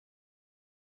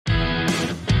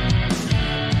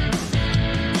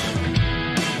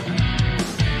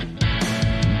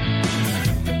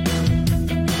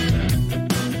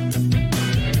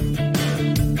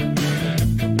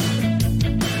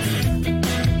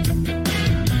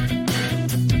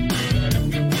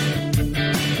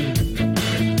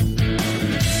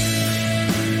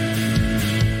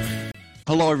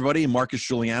Hello, everybody. Marcus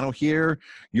Giuliano here,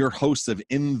 your host of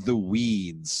In the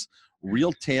Weeds,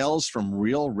 real tales from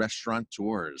real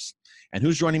restaurateurs. And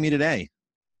who's joining me today?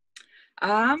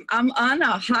 I'm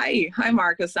Ana. Hi,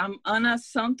 Marcus. I'm Ana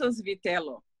Santos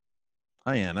Vitello.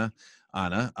 Hi,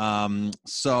 Ana.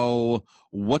 So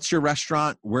what's your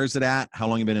restaurant? Where's it at? How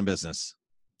long have you been in business?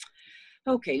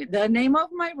 Okay, the name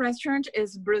of my restaurant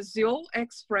is Brazil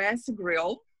Express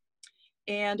Grill,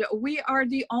 and we are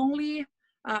the only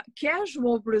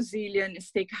casual Brazilian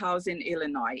steakhouse in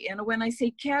Illinois. And when I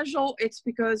say casual, it's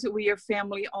because we are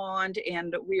family owned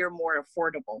and we are more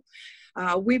affordable.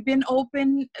 We've been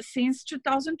open since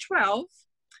 2012,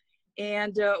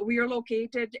 and we are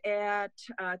located at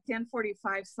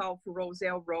 1045 South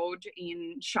Roselle Road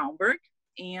in Schaumburg.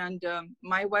 And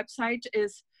my website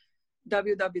is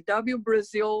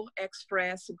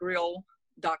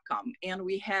www.brazilexpressgrill.com, and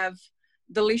we have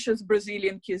delicious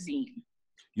Brazilian cuisine.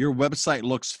 Your website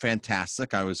looks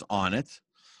fantastic. I was on it.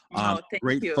 Thank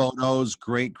Great you. photos,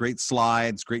 great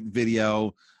slides, great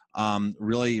video.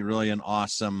 Really an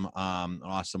awesome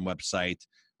website.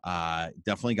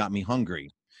 Definitely got me hungry.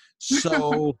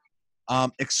 So,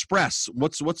 express.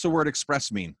 What's the word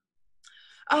express mean?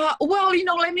 Well,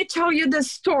 let me tell you the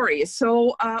story.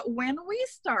 So when we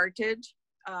started,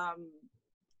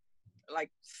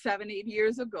 like 7-8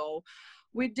 years ago,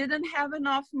 we didn't have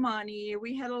enough money.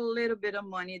 We had a little bit of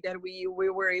money that we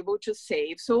were able to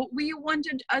save. So we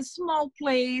wanted a small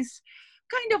place,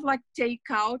 kind of like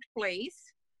takeout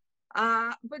place.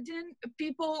 But then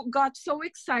people got so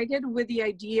excited with the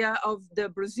idea of the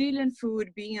Brazilian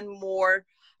food being more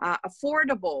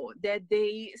affordable that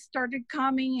they started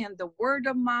coming, and the word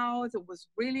of mouth was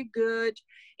really good.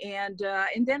 And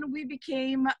then we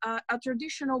became a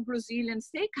traditional Brazilian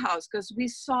steakhouse because we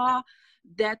saw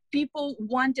that people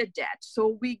wanted that.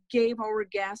 So we gave our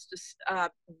guests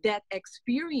that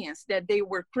experience that they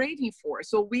were craving for.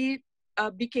 So we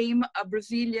became a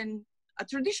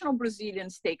traditional Brazilian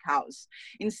steakhouse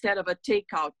instead of a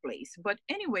takeout place. But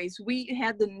anyways, we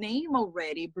had the name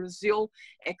already, Brazil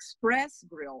Express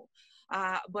Grill.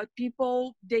 But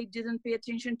people, they didn't pay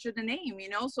attention to the name,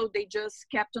 so they just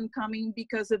kept on coming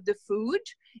because of the food.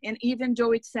 And even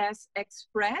though it says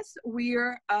Express,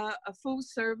 we're a full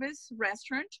service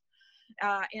restaurant.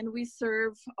 And we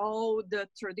serve all the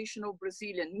traditional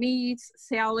Brazilian meats,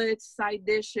 salads, side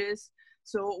dishes.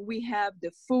 So we have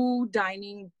the full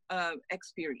dining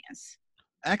experience.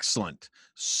 Excellent.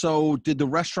 So did the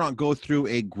restaurant go through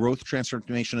a growth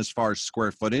transformation as far as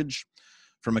square footage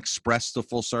from express to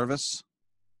full service?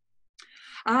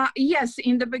 Yes,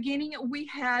 in the beginning, we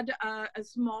had a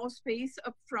small space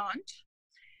up front,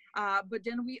 but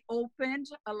then we opened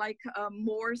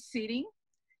more seating,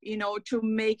 to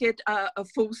make it a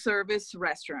full service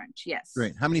restaurant. Yes.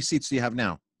 Great. How many seats do you have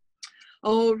now?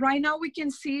 Oh, right now we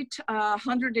can seat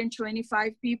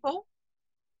 125 people.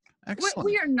 Excellent.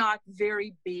 We are not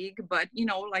very big, but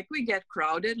we get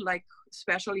crowded,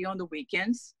 especially on the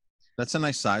weekends. That's a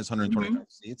nice size, 125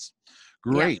 seats.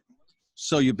 Great. Yeah.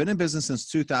 So you've been in business since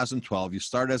 2012. You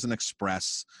started as an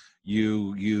express.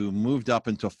 You moved up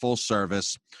into full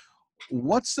service.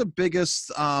 What's the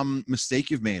biggest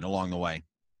mistake you've made along the way?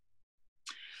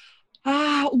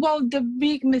 Well, the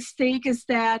big mistake is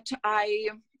that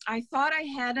I thought I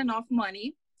had enough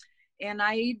money, and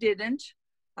I didn't.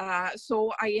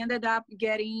 So I ended up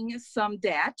getting some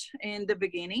debt in the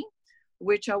beginning,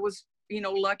 which I was,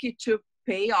 lucky to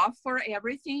pay off for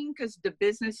everything because the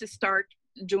business start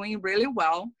doing really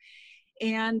well.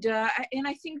 And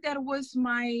I think that was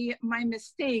my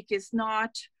mistake, is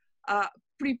not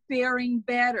preparing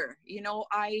better.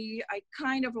 I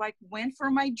kind of went for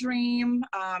my dream.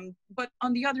 But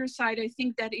on the other side, I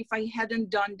think that if I hadn't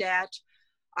done that,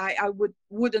 I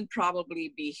wouldn't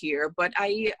probably be here. But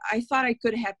I thought I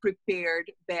could have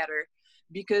prepared better,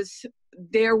 because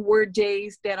there were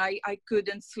days that I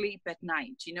couldn't sleep at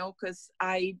night, because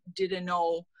I didn't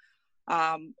know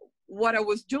what I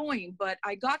was doing. But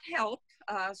I got help.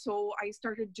 So I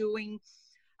started doing,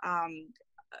 I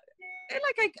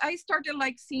started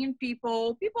seeing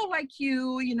people like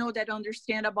you, that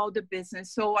understand about the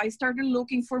business. So I started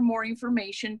looking for more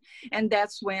information, and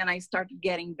that's when I started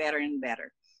getting better and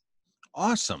better.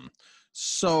 Awesome.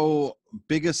 So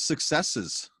biggest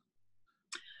successes?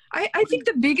 I think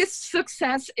the biggest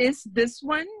success is this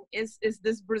one, is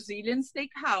this Brazilian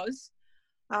steakhouse.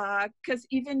 Because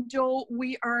even though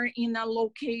we are in a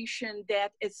location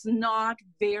that is not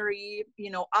very,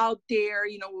 out there,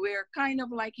 we're kind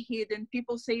of hidden.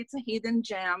 People say it's a hidden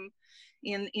gem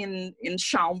in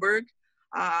Schaumburg.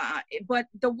 But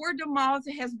the word of mouth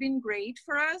has been great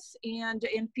for us, and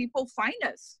people find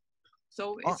us.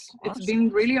 So it's been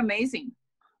really amazing.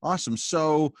 Awesome.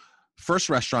 So first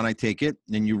restaurant, I take it,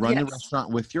 and you run the Yes.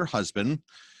 restaurant with your husband.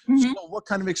 So Mhm. what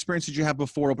kind of experience did you have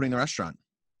before opening the restaurant?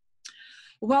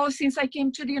 Well, since I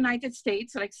came to the United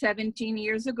States like 17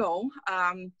 years ago,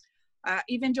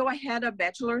 even though I had a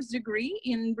bachelor's degree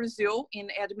in Brazil in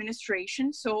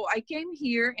administration, so I came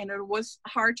here and it was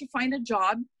hard to find a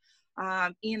job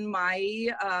in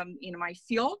my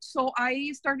field. So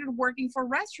I started working for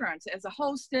restaurants as a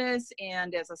hostess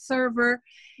and as a server,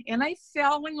 and I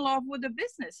fell in love with the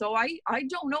business. So I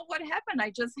don't know what happened.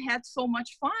 I just had so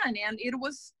much fun, and it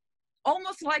was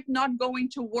almost like not going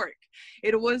to work.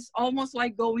 It was almost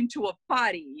like going to a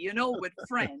party, with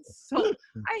friends. So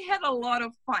I had a lot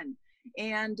of fun.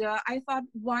 And I thought,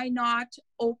 why not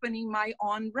opening my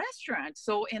own restaurant?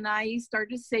 So, and I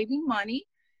started saving money,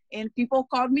 and people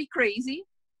called me crazy.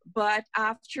 But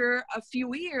after a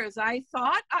few years, I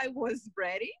thought I was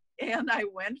ready and I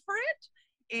went for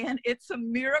it. And it's a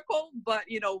miracle, but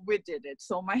we did it.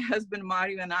 So my husband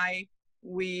Mario and I,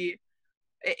 we,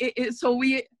 so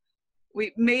we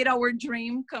made our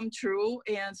dream come true,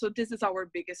 and so this is our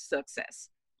biggest success.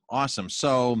 Awesome.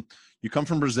 So you come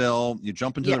from Brazil, you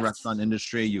jump into the Yes. restaurant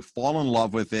industry, you fall in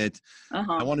love with it. I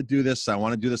Uh-huh. want to do this. I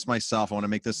want to do this myself. I want to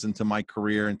make this into my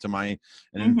career, and Mm-hmm.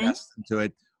 invest into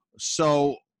it.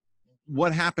 So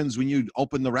what happens when you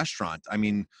open the restaurant? I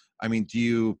mean,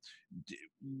 d-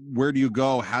 where do you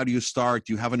go? How do you start?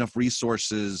 Do you have enough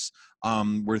resources?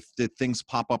 Did things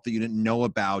pop up that you didn't know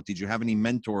about? Did you have any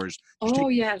mentors? Did you take Oh,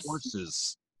 any yes.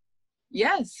 courses?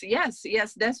 Yes, yes,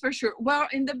 yes, that's for sure. Well,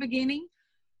 in the beginning,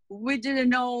 we didn't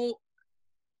know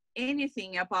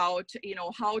anything about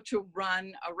how to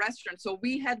run a restaurant. So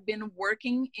we had been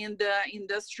working in the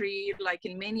industry like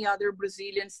in many other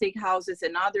Brazilian steakhouses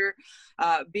and other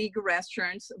big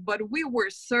restaurants, but we were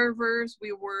servers.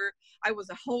 I was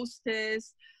a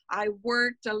hostess. I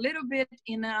worked a little bit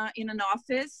in an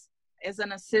office as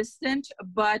an assistant,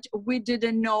 but we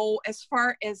didn't know, as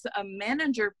far as a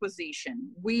manager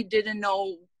position, we didn't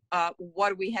know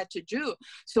what we had to do.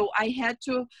 So I had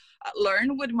to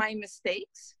learn with my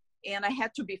mistakes, and I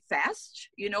had to be fast.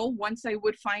 Once I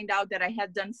would find out that I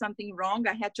had done something wrong,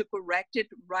 I had to correct it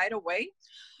right away.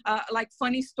 Like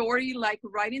funny story, like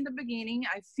right in the beginning,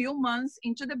 a few months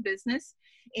into the business,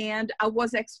 and I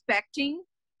was expecting,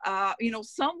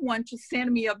 someone to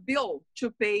send me a bill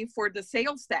to pay for the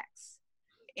sales tax,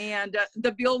 and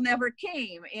the bill never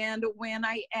came. And when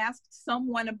I asked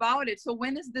someone about it, so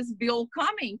when is this bill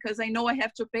coming, because I know I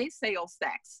have to pay sales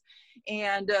tax,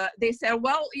 and they said,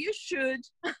 well, you should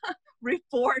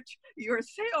report your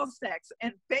sales tax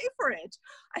and pay for it.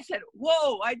 I said,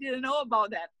 whoa, I didn't know about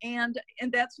that. And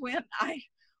that's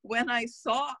when I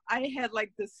saw I had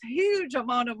like this huge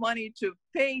amount of money to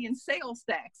pay in sales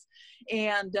tax,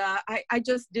 and I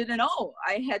just didn't know.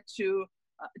 I had to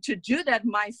do that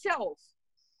myself,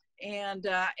 and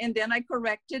then I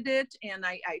corrected it, and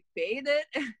I paid it.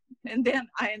 And then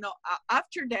I know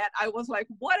after that I was like,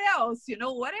 what else?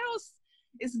 What else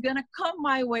is gonna come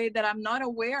my way that I'm not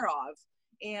aware of?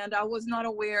 And I was not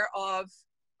aware of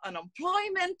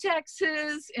unemployment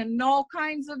taxes and all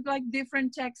kinds of like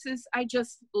different taxes. I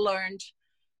just learned,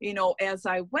 as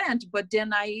I went. But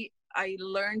then I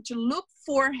learned to look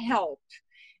for help,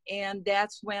 and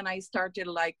that's when I started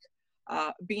like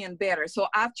being better. So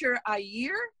after a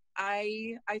year,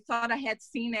 I thought I had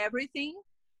seen everything,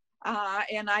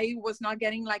 and I was not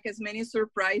getting like as many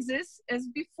surprises as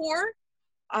before.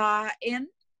 And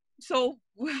so,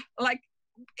 like,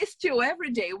 it's still every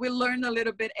day. We learn a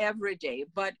little bit every day,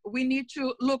 but we need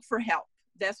to look for help.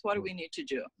 That's what we need to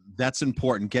do. That's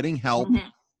important. Getting help Mm-hmm.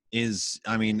 is,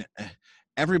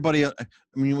 everybody, I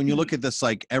mean, when you Mm-hmm. look at this,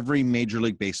 like every Major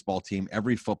League Baseball team,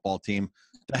 every football team,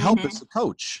 the help Mm-hmm. is the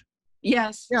coach.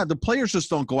 Yes. Yeah, the players just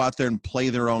don't go out there and play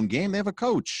their own game. They have a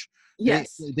coach. They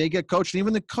Yes. they get coached, and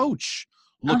even the coach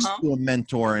looks Uh-huh. to a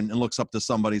mentor and looks up to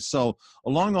somebody. So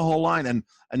along the whole line,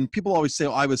 and people always say,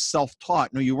 "Oh, I was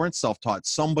self-taught." No, you weren't self-taught.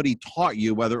 Somebody taught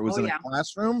you, whether it was Oh, in a yeah.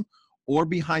 classroom or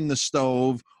behind the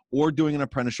stove or doing an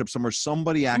apprenticeship somewhere.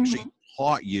 Somebody actually Mm-hmm.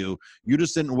 taught you. You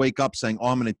just didn't wake up saying, "Oh,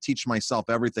 I'm going to teach myself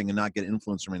everything and not get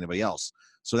influence from anybody else."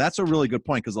 So that's a really good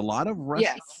point, because a lot of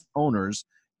restaurant Yes. owners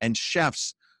and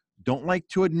chefs don't like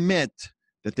to admit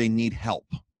that they need help.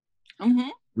 Mm-hmm.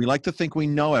 We like to think we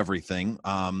know everything,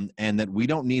 and that we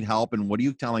don't need help. And what are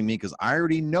you telling me? Because I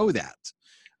already know that.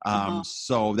 Uh-huh.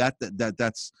 So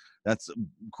that's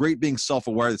great, being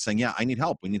self-aware, that saying, yeah, I need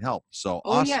help. We need help. So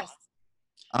Oh, awesome. yes.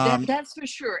 Um, That's for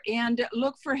sure. And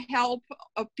look for help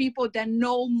of people that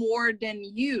know more than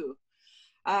you.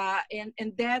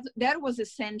 And that was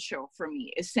essential for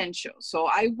me, essential. So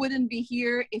I wouldn't be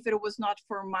here if it was not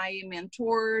for my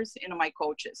mentors and my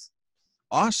coaches.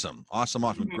 Awesome. Awesome.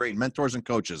 Awesome. Mhm. Great. Mentors and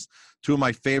coaches, two of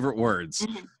my favorite words,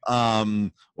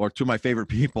 Mhm. or two of my favorite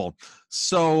people.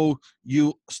 So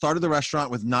you started the restaurant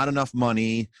with not enough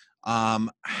money.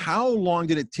 How long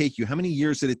did it take you? How many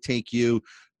years did it take you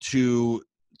to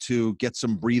get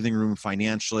some breathing room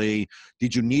financially?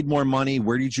 Did you need more money?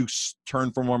 Where did you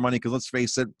turn for more money? Because let's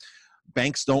face it,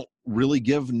 banks don't really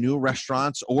give new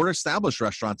restaurants or established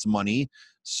restaurants money.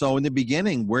 So in the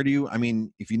beginning, where do you, I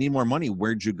mean, if you need more money,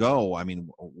 where'd you go? I mean,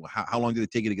 how long did it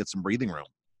take you to get some breathing room?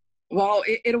 Well,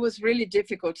 it was really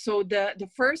difficult. So the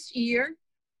first year,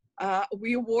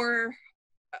 we were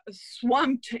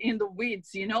swamped in the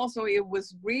weeds, you know, so it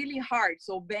was really hard.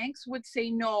 So banks would say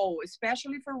no,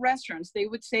 especially for restaurants. They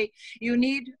would say you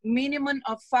need minimum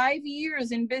of 5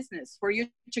 years in business for you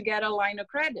to get a line of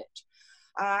credit.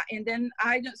 And then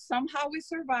somehow we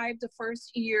survived the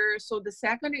first year. So the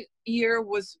second year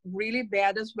was really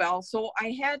bad as well. So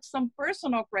I had some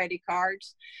personal credit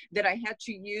cards that I had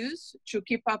to use to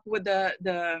keep up with the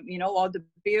all the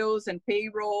bills and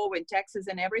payroll and taxes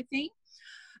and everything.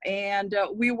 And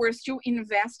we were still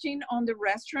investing on the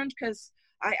restaurant because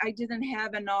I didn't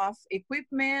have enough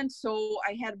equipment. So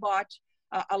I had bought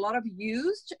a lot of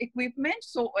used equipment.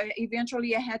 So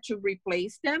eventually I had to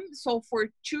replace them. So for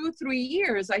 2-3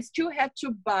 years, I still had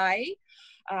to buy,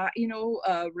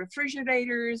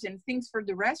 refrigerators and things for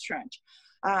the restaurant.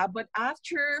 But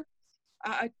after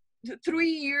 3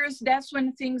 years, that's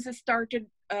when things started,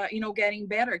 getting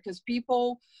better because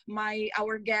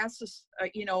our guests,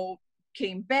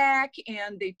 came back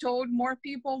and they told more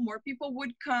people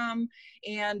would come.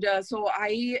 And so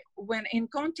I went in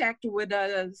contact with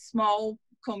a small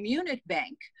community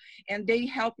bank, and they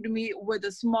helped me with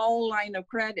a small line of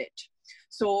credit,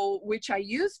 so which I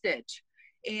used it.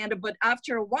 But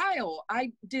after a while,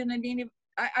 I didn't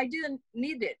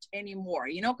need it anymore,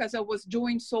 because I was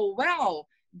doing so well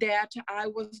that I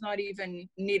was not even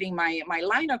needing my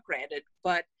line of credit.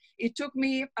 But it took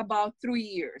me about 3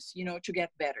 years, to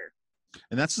get better.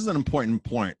 And that's an important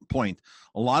point.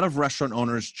 A lot of restaurant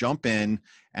owners jump in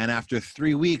and after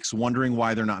 3 weeks wondering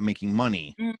why they're not making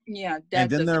money. Yeah, And that then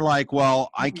doesn't. they're like, well,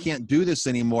 I Mhm. can't do this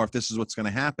anymore if this is what's going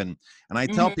to happen. And I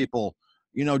tell Mhm. people,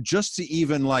 just to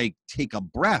even like take a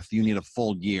breath, you need a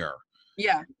full year.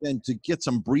 Yeah. And to get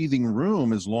some breathing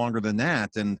room is longer than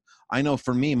that. And I know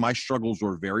for me, my struggles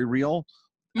were very real.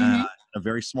 Mhm. A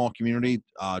very small community,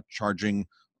 charging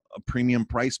a premium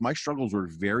price. My struggles were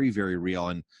very, very real.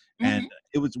 And Mhm.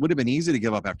 it would have been easy to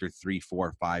give up after 3,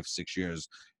 4, 5, 6 years.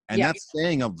 And Yeah. that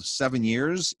saying of 7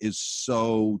 years is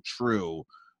so true.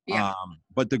 Yeah.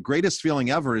 But the greatest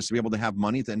feeling ever is to be able to have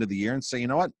money at the end of the year and say, you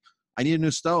know what? I need a new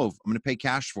stove. I'm going to pay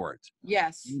cash for it.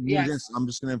 Yes. I need Yes. this.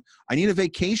 I need a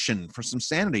vacation for some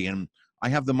sanity, and I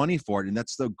have the money for it. And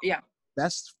that's the Yeah.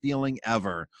 best feeling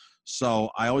ever. So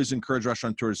I always encourage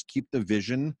restaurateurs, keep the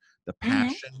vision, the Mhm.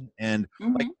 passion, and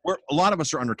like Mhm. a lot of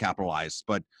us are undercapitalized,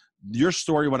 but your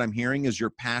story, what I'm hearing is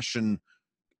your passion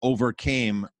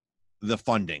overcame the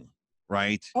funding,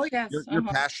 right? Oh Your yes. your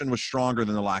passion was stronger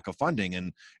than the lack of funding,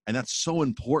 and that's so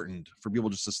important for people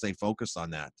just to stay focused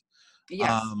on that. Yes.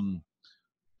 Um,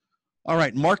 all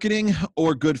right, marketing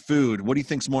or good food? What do you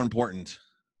think's more important?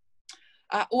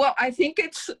 Well, I think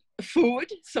it's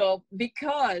food. So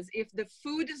because if the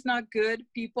food is not good,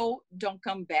 people don't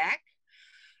come back.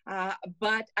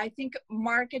 But I think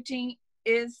marketing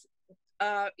is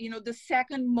the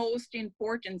second most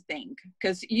important thing,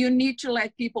 because you need to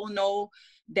let people know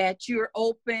that you're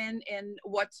open and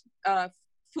what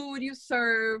food you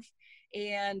serve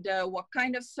and what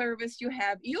kind of service you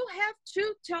have. You have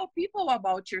to tell people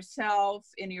about yourself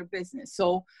and your business.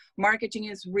 So marketing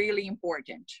is really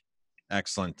important.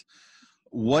 Excellent.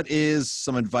 What is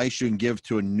some advice you can give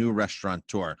to a new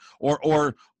restaurateur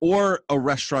or a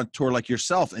restaurateur like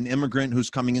yourself, an immigrant who's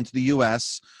coming into the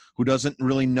US, who doesn't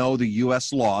really know the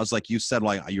US laws? Like you said,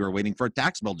 like you were waiting for a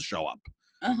tax bill to show up.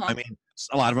 Uh-huh. I mean,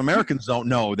 a lot of Americans don't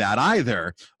know that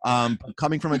either. But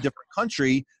coming from a different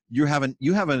country, you have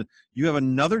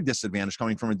another disadvantage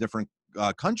coming from a different Oh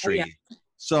yeah. country.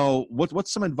 So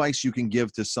what's some advice you can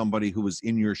give to somebody who was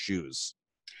in your shoes?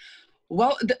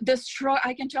 Well,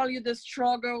 I can tell you the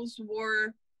struggles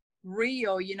were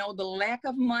real, the lack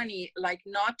of money, like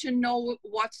not to know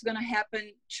what's going to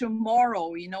happen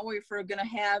tomorrow, if we're going to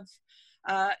have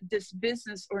this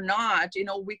business or not.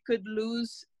 We could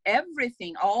lose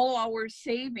everything, all our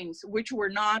savings, which were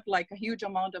not like a huge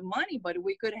amount of money, but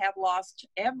we could have lost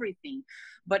everything.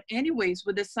 But anyways,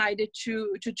 we decided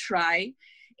to try.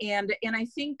 And I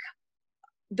think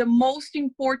the most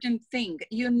important thing,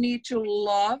 you need to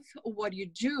love what you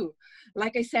do.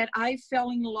 Like I said, I fell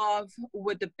in love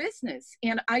with the business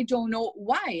and I don't know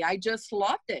why. I just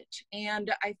loved it.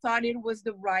 And I thought it was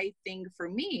the right thing for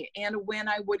me. And when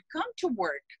I would come to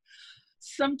work,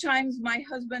 sometimes my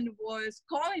husband was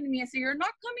calling me and said, "You're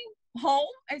not coming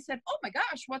home?" I said, "Oh my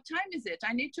gosh, what time is it?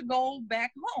 I need to go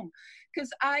back home." Because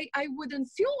I wouldn't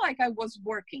feel like I was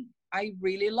working. I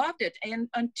really loved it. And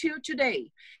until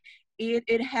today,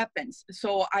 it happens.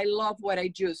 So I love what I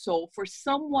do. So for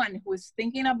someone who is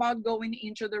thinking about going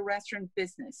into the restaurant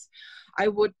business, I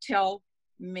would tell,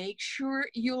 make sure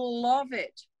you love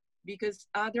it, because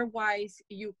otherwise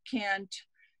you can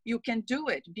do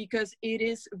it, because it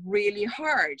is really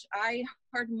hard. I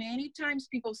heard many times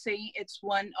people saying it's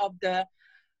one of the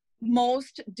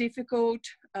most difficult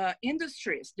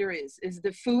industries there is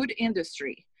the food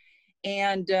industry.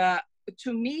 And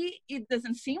to me, it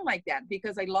doesn't seem like that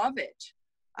because I love it.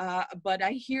 But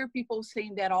I hear people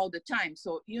saying that all the time.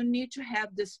 So you need to have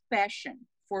this passion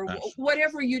for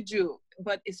whatever you do,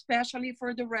 but especially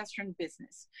for the restaurant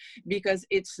business, because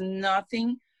it's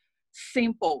nothing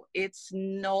simple.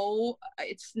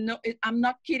 I'm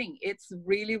not kidding. It's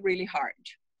really, really hard.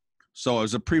 So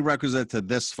as a prerequisite to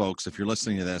this, folks, if you're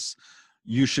listening to this,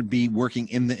 you should be working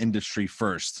in the industry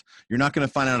first. You're not going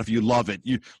to find out if you love it.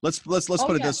 Let's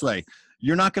put it this way.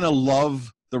 You're not going to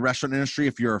love the restaurant industry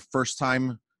if you're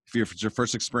if it's your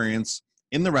first experience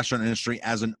in the restaurant industry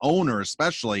as an owner,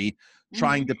 especially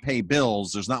trying to pay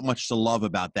bills. There's not much to love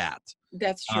about that.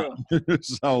 That's true.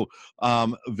 So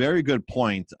very good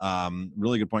point.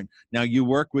 Really good point. Now you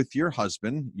work with your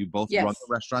husband. You both run the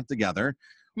restaurant together,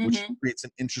 which creates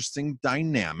an interesting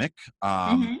dynamic.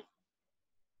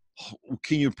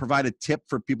 Can you provide a tip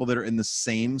for people that are in the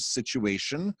same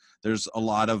situation? There's a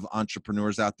lot of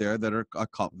entrepreneurs out there that are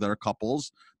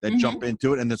couples that jump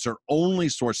into it and that's their only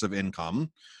source of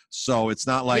income. So it's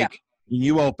not like when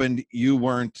you opened, you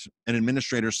weren't an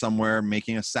administrator somewhere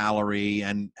making a salary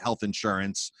and health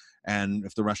insurance. And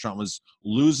if the restaurant was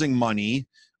losing money,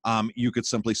 you could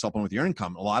simply supplement with your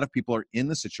income. A lot of people are in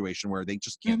the situation where they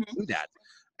just can't do that.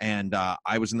 And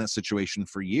I was in that situation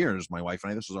for years. My wife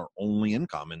and I, this was our only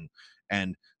income.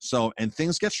 And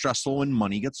things get stressful when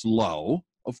money gets low,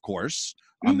 of course.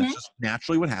 That's just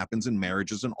naturally what happens in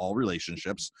marriages and all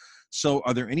relationships. So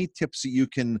are there any tips that you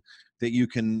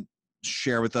can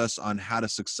share with us on how to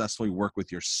successfully work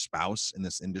with your spouse in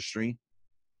this industry?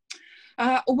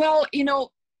 Well,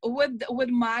 with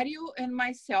Mario and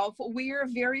myself, we are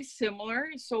very similar.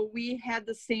 So we had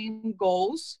the same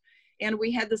goals and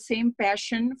we had the same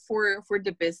passion for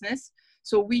the business.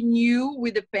 So we knew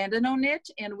we depended on it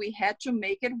and we had to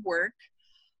make it work.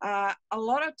 A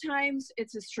lot of times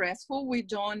it's stressful.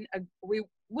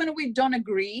 When we don't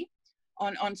agree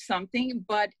on something,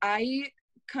 but I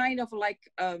kind of like,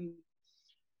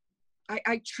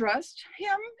 I trust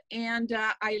him and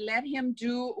I let him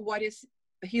do what is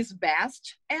his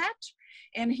best at,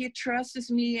 and he trusts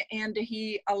me and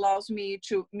he allows me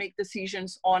to make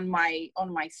decisions on my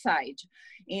side.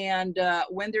 And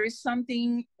when there is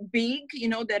something big,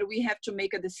 that we have to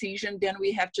make a decision, then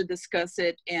we have to discuss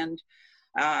it and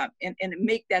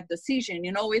make that decision.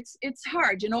 It's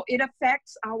hard. It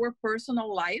affects our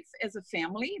personal life as a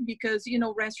family because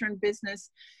restaurant business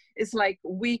is like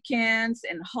weekends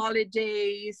and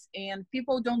holidays, and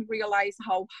people don't realize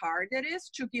how hard it is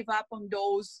to give up on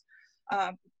those.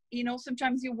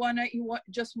 Sometimes you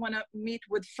just wanna meet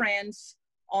with friends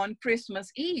on Christmas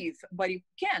Eve, but you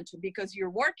can't because you're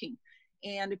working,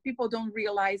 and people don't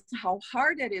realize how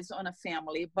hard it is on a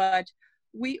family. But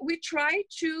we try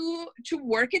to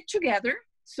work it together.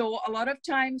 So a lot of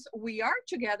times we are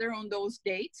together on those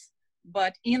dates,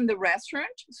 but in the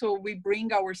restaurant. So we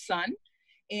bring our son,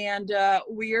 and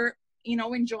we're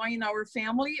enjoying our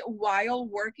family while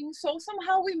working. So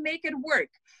somehow we make it work.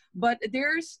 But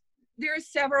there are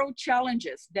several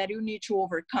challenges that you need to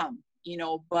overcome.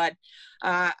 But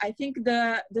I think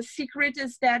the secret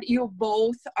is that you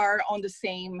both are on the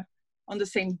same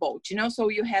boat. So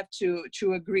you have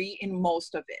to agree in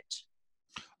most of it.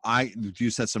 You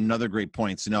said some other great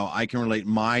points. I can relate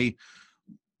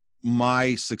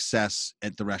my success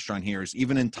at the restaurant here is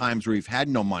even in times where we've had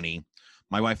no money,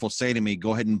 my wife will say to me,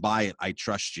 "Go ahead and buy it. I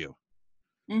trust you.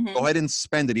 Go ahead and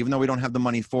spend it, even though we don't have the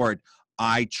money for it."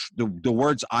 The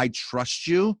words "I trust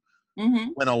you"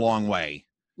 went a long way.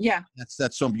 Yeah,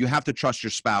 that's so you have to trust your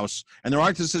spouse. And there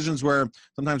are decisions where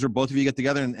sometimes where both of you get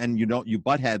together and you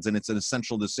butt heads, and it's an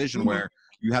essential decision where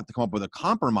you have to come up with a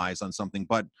compromise on something.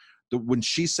 But when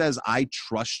she says "I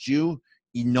trust you,"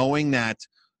 knowing that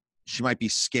she might be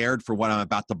scared for what I'm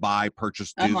about to buy,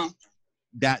 purchase, do,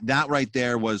 that right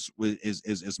there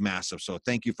is massive. So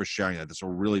thank you for sharing that. That's a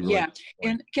really Yeah. good point.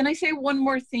 And can I say one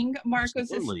more thing,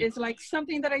 Marcus? Absolutely. Is like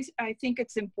something that I think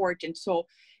it's important. So,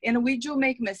 and we do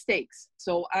make mistakes.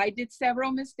 So I did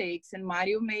several mistakes and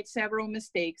Mario made several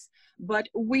mistakes, but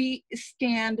we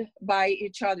stand by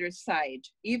each other's side.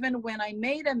 Even when I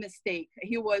made a mistake,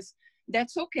 he was,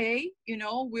 that's okay, you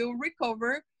know, we'll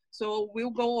recover. So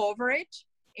we'll go over it.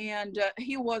 And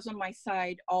he was on my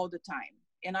side all the time.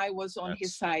 And I was on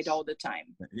his side all the time.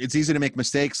 It's easy to make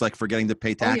mistakes, like forgetting to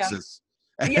pay taxes.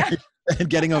 Oh, yeah. Yeah. And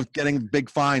getting big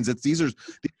fines. These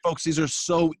are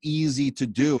so easy to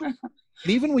do. And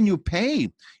even when you pay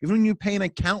an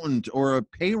accountant or a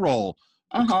payroll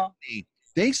company,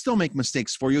 they still make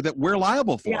mistakes for you that we're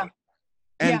liable for. Yeah.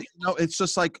 And you know, it's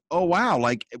just like, oh wow,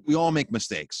 like we all make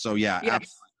mistakes. So yeah,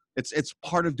 yes. It's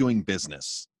part of doing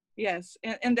business. Yes,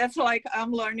 and that's like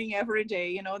I'm learning every day.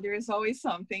 You know, there is always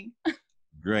something.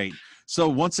 Great. So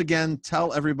once again,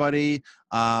 tell everybody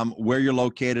where you're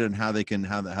located and how they can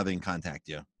contact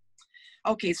you.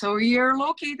 Okay, so we are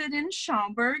located in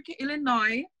Schaumburg,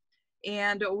 Illinois,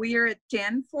 and we are at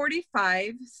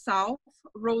 1045 South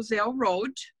Roselle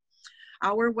Road.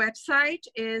 Our website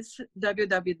is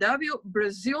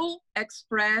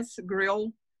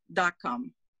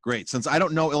www.brazilexpressgrill.com. Great. Since I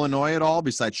don't know Illinois at all,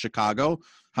 besides Chicago,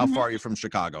 how far are you from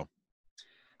Chicago?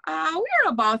 We're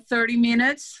about 30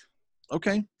 minutes.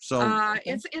 Okay. So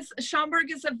it's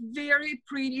Schaumburg is a very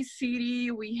pretty city.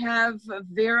 We have a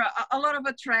lot of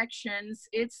attractions.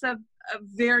 It's a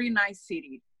very nice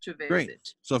city to visit.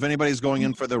 Great. So if anybody's going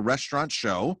in for the restaurant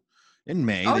show in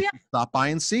May, they can stop by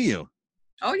and see you.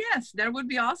 Oh yes, that would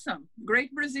be awesome.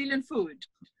 Great Brazilian food.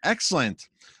 Excellent.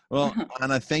 Well,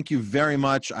 Ana, thank you very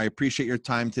much. I appreciate your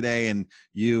time today, and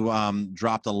you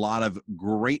dropped a lot of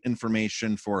great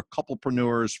information for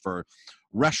couplepreneurs, for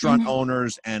restaurant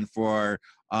owners, and for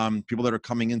people that are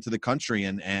coming into the country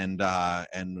and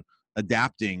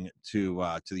adapting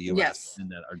to the U.S. and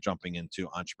that are jumping into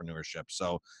entrepreneurship.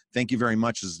 So thank you very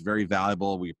much. This is very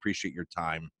valuable. We appreciate your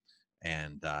time.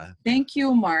 And thank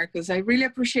you, Marcus. I really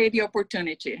appreciate the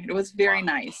opportunity. It was very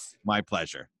nice. My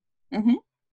pleasure. Mm-hmm.